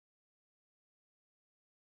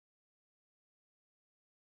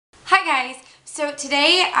Hi guys! So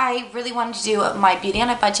today I really wanted to do my beauty on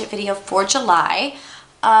a budget video for July.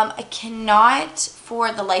 I cannot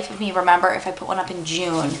for the life of me remember if I put one up in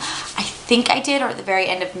June. I think I did, or at the very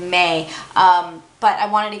end of May, but I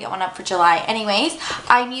wanted to get one up for July. Anyways,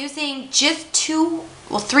 I'm using just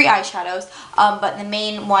three eyeshadows, but the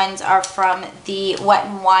main ones are from the Wet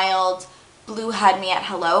n Wild Blue Had Me at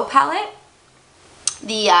Hello palette,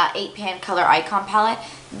 the 8-pan color icon palette,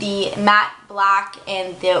 the matte black,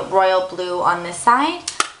 and the royal blue on this side.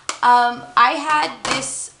 I had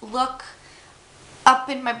this look up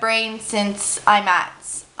in my brain since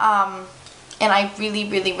IMATS, and I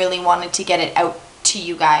really wanted to get it out to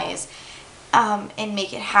you guys and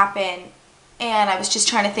make it happen. And I was just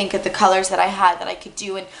trying to think of the colors that I had that I could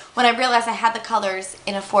do, and when I realized I had the colors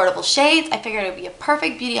in affordable shades, I figured it would be a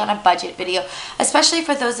perfect beauty on a budget video, especially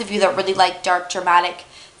for those of you that really like dark, dramatic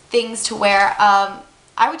things to wear.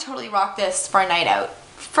 I would totally rock this for a night out,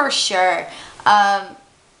 for sure.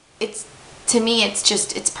 To me,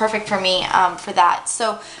 it's perfect for me for that.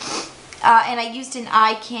 So, and I used an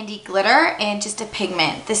Eyekandy glitter and just a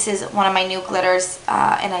pigment. This is one of my new glitters,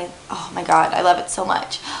 and oh my god, I love it so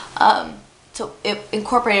much. So it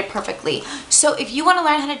incorporated perfectly. So if you want to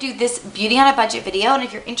learn how to do this beauty on a budget video, and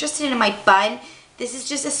if you're interested in my bun, this is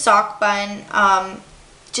just a sock bun.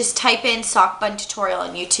 Just type in sock bun tutorial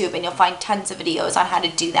on YouTube and you'll find tons of videos on how to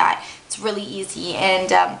do that. It's really easy. And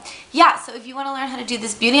yeah, so if you want to learn how to do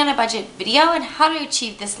this beauty on a budget video and how to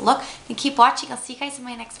achieve this look, then keep watching. I'll see you guys in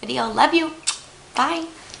my next video. Love you. Bye.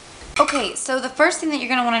 Okay, so the first thing that you're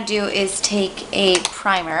going to want to do is take a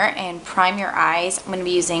primer and prime your eyes. I'm going to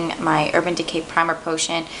be using my Urban Decay Primer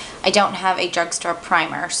Potion. I don't have a drugstore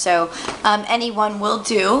primer, so any one will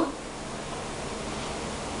do.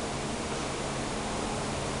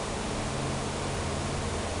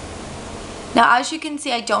 Now, as you can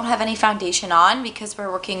see, I don't have any foundation on because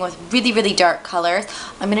we're working with really dark colors.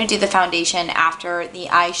 I'm going to do the foundation after the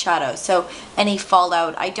eyeshadow, so any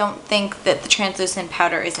fallout, I don't think that the translucent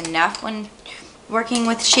powder is enough when working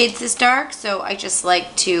with shades this dark, so I just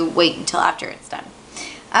like to wait until after it's done.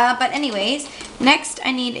 But anyways, next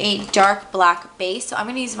I need a dark black base, so I'm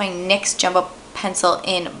going to use my NYX Jumbo pencil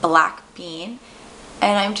in Black Bean,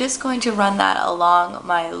 and I'm just going to run that along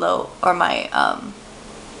my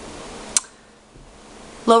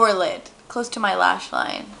lower lid, close to my lash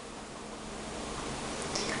line.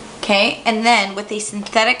 Okay, and then with a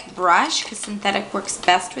synthetic brush, because synthetic works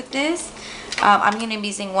best with this, I'm going to be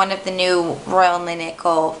using one of the new Royal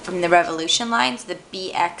Nickel from the Revolution lines, the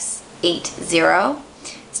BX80.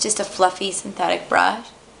 It's just a fluffy synthetic brush,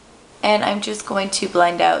 and I'm just going to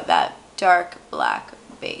blend out that dark black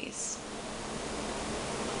base.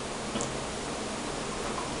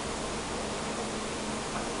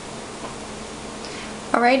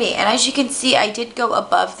 Alrighty, and as you can see, I did go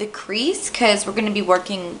above the crease because we're going to be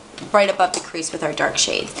working right above the crease with our dark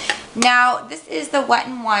shades. Now, this is the Wet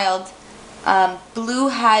n Wild Blue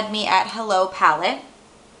Had Me at Hello palette.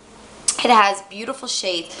 It has beautiful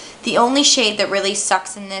shades. The only shade that really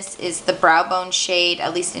sucks in this is the brow bone shade,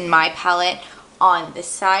 at least in my palette, on this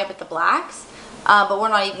side with the blacks. But we're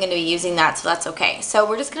not even going to be using that, so that's okay. So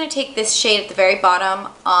we're just going to take this shade at the very bottom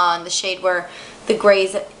on the shade where the gray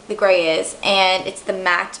is, and it's the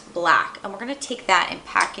matte black, and we're going to take that and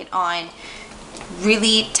pack it on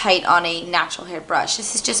really tight on a natural hair brush.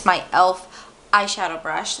 This is just my e.l.f. eyeshadow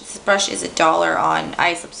brush. This brush is $1 on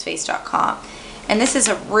eyeslipsface.com, and this is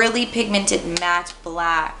a really pigmented matte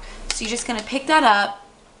black. So you're just going to pick that up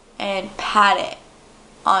and pat it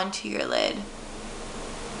onto your lid.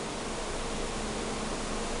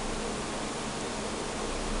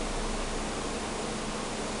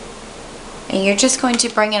 And you're just going to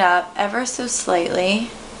bring it up ever so slightly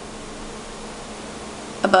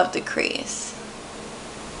above the crease.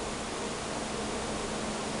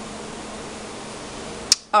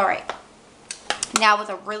 Alright, now with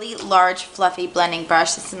a really large fluffy blending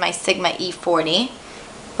brush, this is my Sigma E40,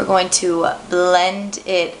 we're going to blend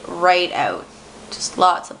it right out. Just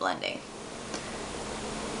lots of blending.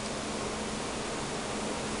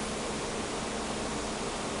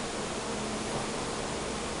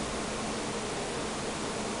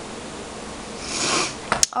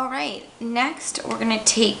 Alright, next we're going to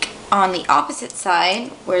take on the opposite side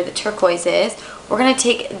where the turquoise is, we're going to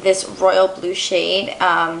take this royal blue shade.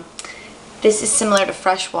 This is similar to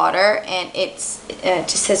Fresh Water, and it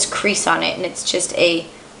just says crease on it, and it's just a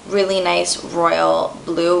really nice royal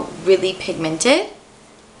blue, really pigmented.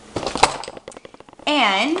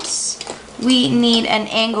 And we need an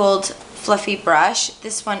angled fluffy brush.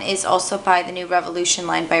 This one is also by the new Revolution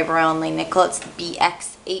line by Royal Nickel. It's the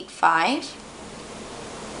BX85.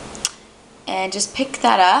 And just pick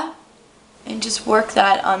that up and just work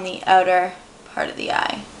that on the outer part of the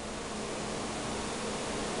eye.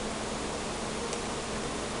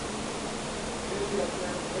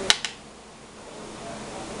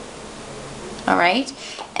 Alright,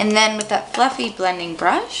 and then with that fluffy blending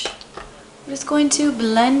brush, I'm just going to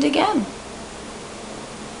blend again.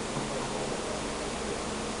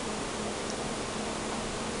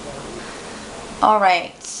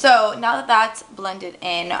 Alright, so now that that's blended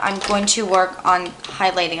in, I'm going to work on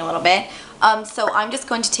highlighting a little bit. So I'm just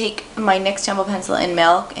going to take my NYX Jumbo pencil in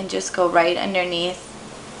Milk and just go right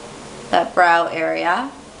underneath that brow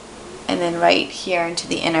area, and then right here into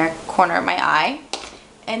the inner corner of my eye.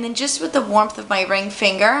 And then just with the warmth of my ring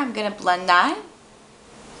finger, I'm going to blend that.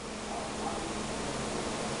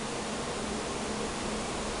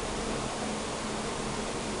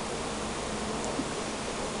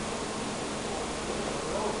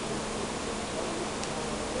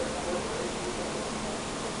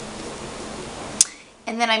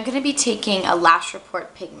 And then I'm going to be taking a Lash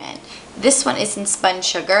Report pigment. This one is in Spun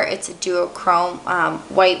Sugar. It's a duochrome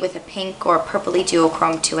white with a pink or purpley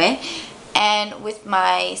duochrome to it. And with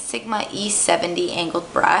my Sigma E70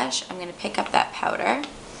 angled brush, I'm going to pick up that powder.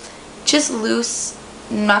 Just loose,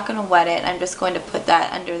 I'm not going to wet it. I'm just going to put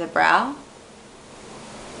that under the brow.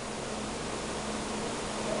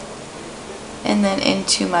 And then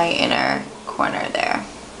into my inner corner there.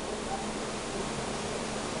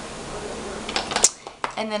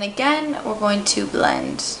 And then again, we're going to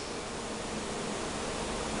blend.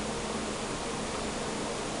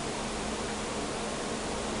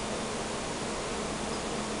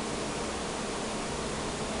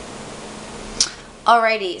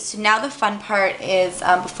 Alrighty, so now the fun part is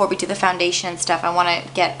before we do the foundation and stuff, I want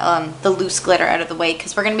to get the loose glitter out of the way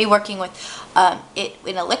because we're going to be working with it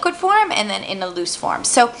in a liquid form and then in a loose form.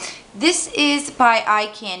 So this is by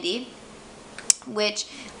Eyekandy, which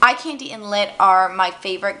Eyekandy and Lit are my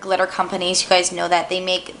favorite glitter companies. You guys know that. They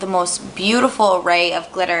make the most beautiful array of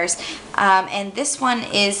glitters. And this one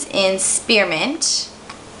is in Spearmint.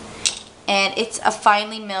 And it's a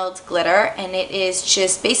finely milled glitter, and it is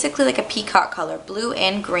just basically like a peacock color, blue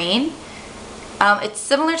and green. It's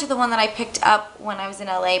similar to the one that I picked up when I was in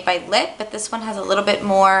LA by Lit, but this one has a little bit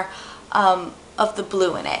more of the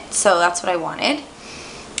blue in it, so that's what I wanted.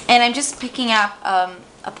 And I'm just picking up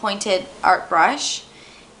a pointed art brush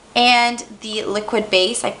and the liquid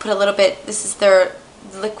base. I put a little bit, this is their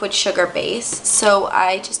liquid sugar base, so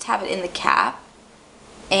I just have it in the cap.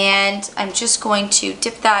 And I'm just going to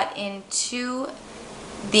dip that into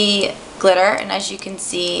the glitter, and as you can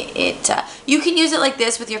see, you can use it like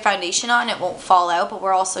this with your foundation on, it won't fall out, but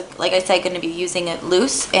we're also, like I said, going to be using it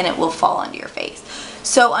loose and it will fall onto your face.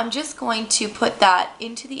 So I'm just going to put that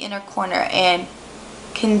into the inner corner and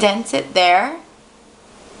condense it there,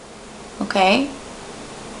 okay?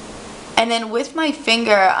 And then with my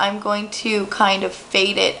finger, I'm going to kind of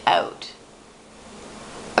fade it out.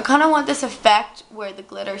 I kind of want this effect where the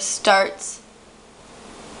glitter starts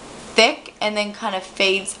thick and then kind of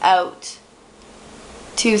fades out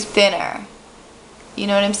to thinner. You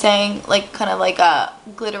know what I'm saying? Like kind of like a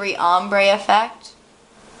glittery ombre effect.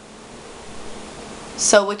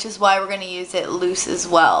 So which is why we're going to use it loose as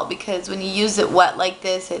well, because when you use it wet like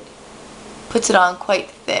this, it puts it on quite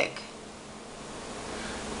thick.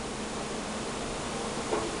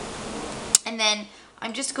 And then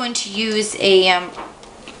I'm just going to use a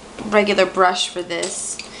regular brush for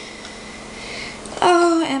this.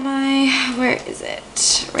 Oh, where is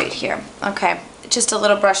it? Right here. Okay, just a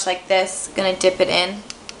little brush like this. Gonna dip it in,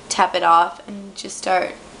 tap it off, and just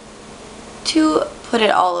start to put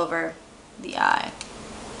it all over the eye.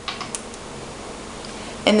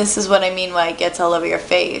 And this is what I mean by it gets all over your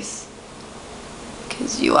face,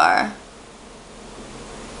 because you are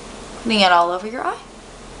putting it all over your eye.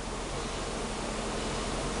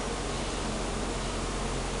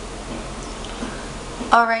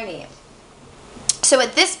 Alrighty, so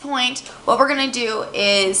at this point, what we're going to do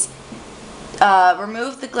is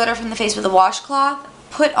remove the glitter from the face with a washcloth,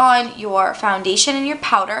 put on your foundation and your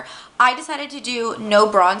powder. I decided to do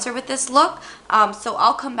no bronzer with this look, so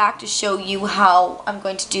I'll come back to show you how I'm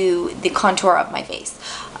going to do the contour of my face.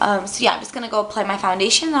 So yeah, I'm just going to go apply my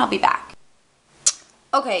foundation and I'll be back.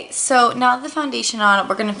 Okay, so now that the foundation on,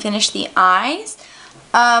 we're going to finish the eyes.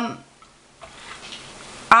 I'm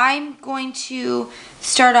going to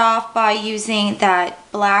start off by using that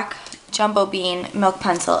black Jumbo Bean milk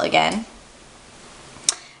pencil again,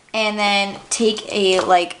 and then take a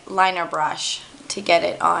like liner brush to get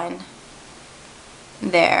it on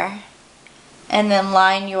there, and then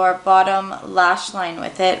line your bottom lash line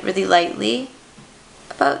with it really lightly,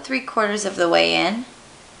 about 3/4 of the way in.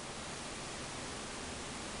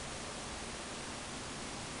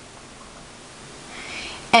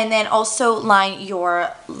 And then also line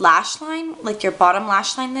your lash line, like your bottom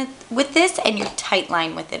lash line with this, and your tight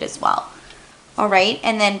line with it as well. All right,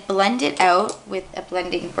 and then blend it out with a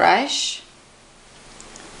blending brush.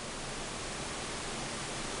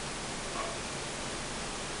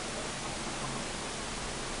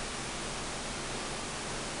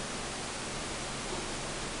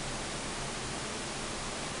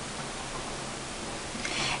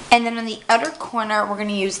 And then on the outer corner, we're going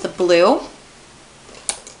to use the blue.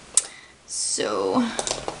 So,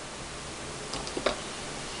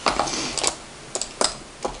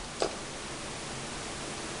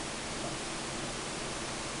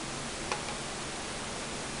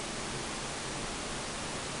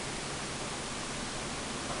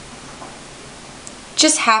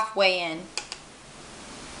 just halfway in.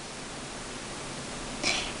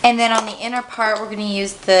 And then on the inner part, we're going to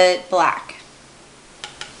use the black.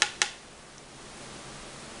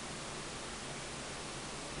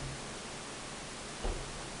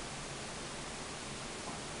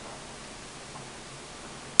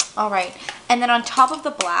 Alright, and then on top of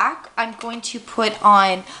the black, I'm going to put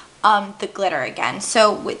on the glitter again.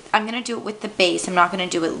 So I'm going to do it with the base. I'm not going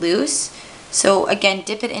to do it loose. So again,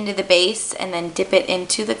 dip it into the base and then dip it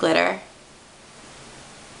into the glitter.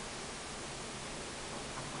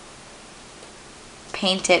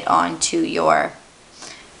 Paint it onto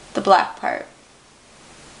the black part.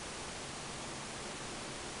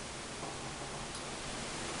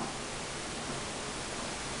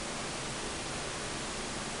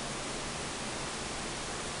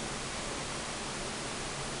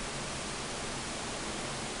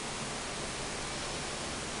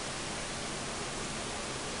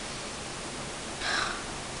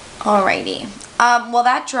 Alrighty, while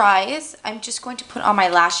that dries, I'm just going to put on my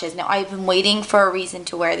lashes. Now, I've been waiting for a reason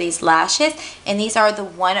to wear these lashes, and these are the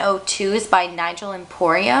 102s by Nigel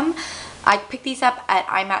Emporium. I picked these up at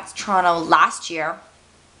IMAX Toronto last year,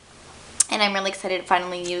 and I'm really excited to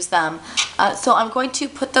finally use them. So I'm going to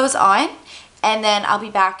put those on, and then I'll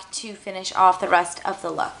be back to finish off the rest of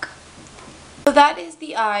the look. So that is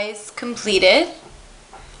the eyes completed.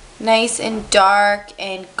 Nice and dark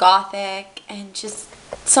and gothic and just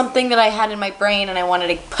something that I had in my brain and I wanted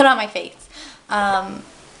to put on my face.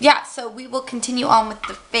 Yeah, so we will continue on with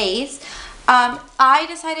the face. I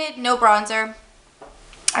decided no bronzer.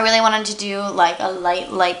 I really wanted to do like a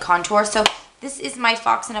light contour. So this is my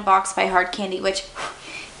Fox in a Box by Eyekandy, which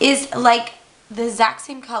is like the exact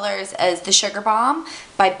same colors as the Sugar Bomb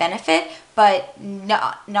by Benefit, but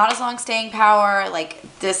not as long staying power. Like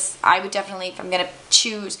this, I would definitely, if I'm gonna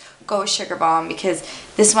choose, go with Sugar Bomb, because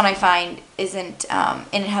this one I find isn't, and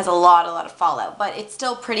it has a lot of fallout, but it's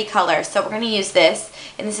still pretty color. So we're gonna use this,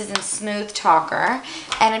 and this is in Smooth Talker,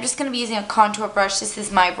 and I'm just gonna be using a contour brush. This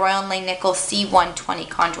is my Royal Nickel C120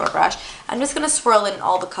 contour brush. I'm just gonna swirl it in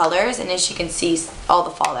all the colors, and as you can see, all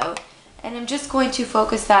the fallout. And I'm just going to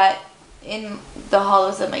focus that in the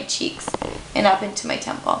hollows of my cheeks and up into my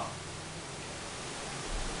temple.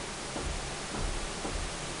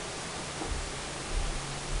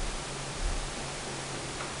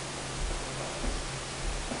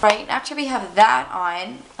 Right, after we have that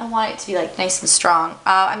on, I want it to be like nice and strong.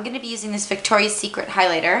 I'm going to be using this Victoria's Secret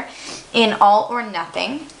highlighter in All or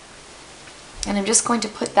Nothing. And I'm just going to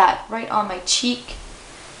put that right on my cheek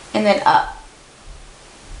and then up.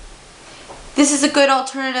 This is a good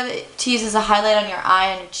alternative to use as a highlight on your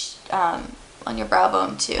eye and on your brow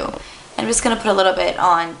bone too. I'm just going to put a little bit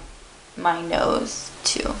on my nose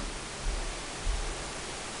too.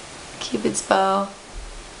 Cupid's bow.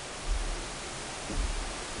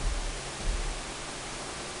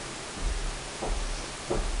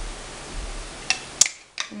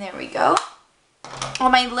 And there we go.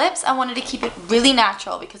 On my lips, I wanted to keep it really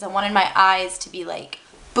natural because I wanted my eyes to be like,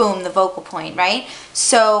 boom, the vocal point, right?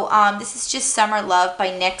 So this is just Summer Love by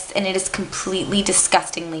NYX, and it is completely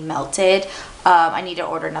disgustingly melted. I need to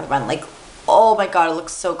order another one. Like, oh my god, it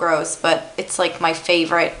looks so gross, but it's like my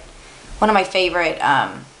favorite, one of my favorite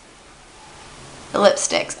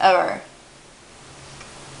lipsticks ever.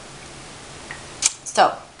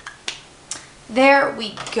 So, there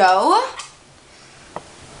we go.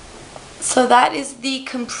 So that is the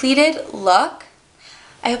completed look.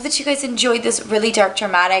 I hope that you guys enjoyed this really dark,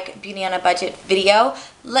 dramatic beauty on a budget video.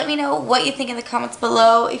 Let me know what you think in the comments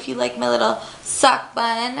below. If you like my little sock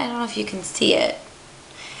bun. I don't know if you can see it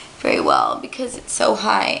very well because it's so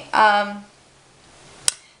high.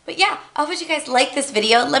 But yeah, I hope that you guys like this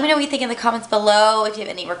video. Let me know what you think in the comments below. If you have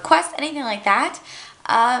any requests, anything like that.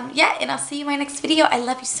 Yeah, and I'll see you in my next video. I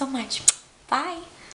love you so much. Bye.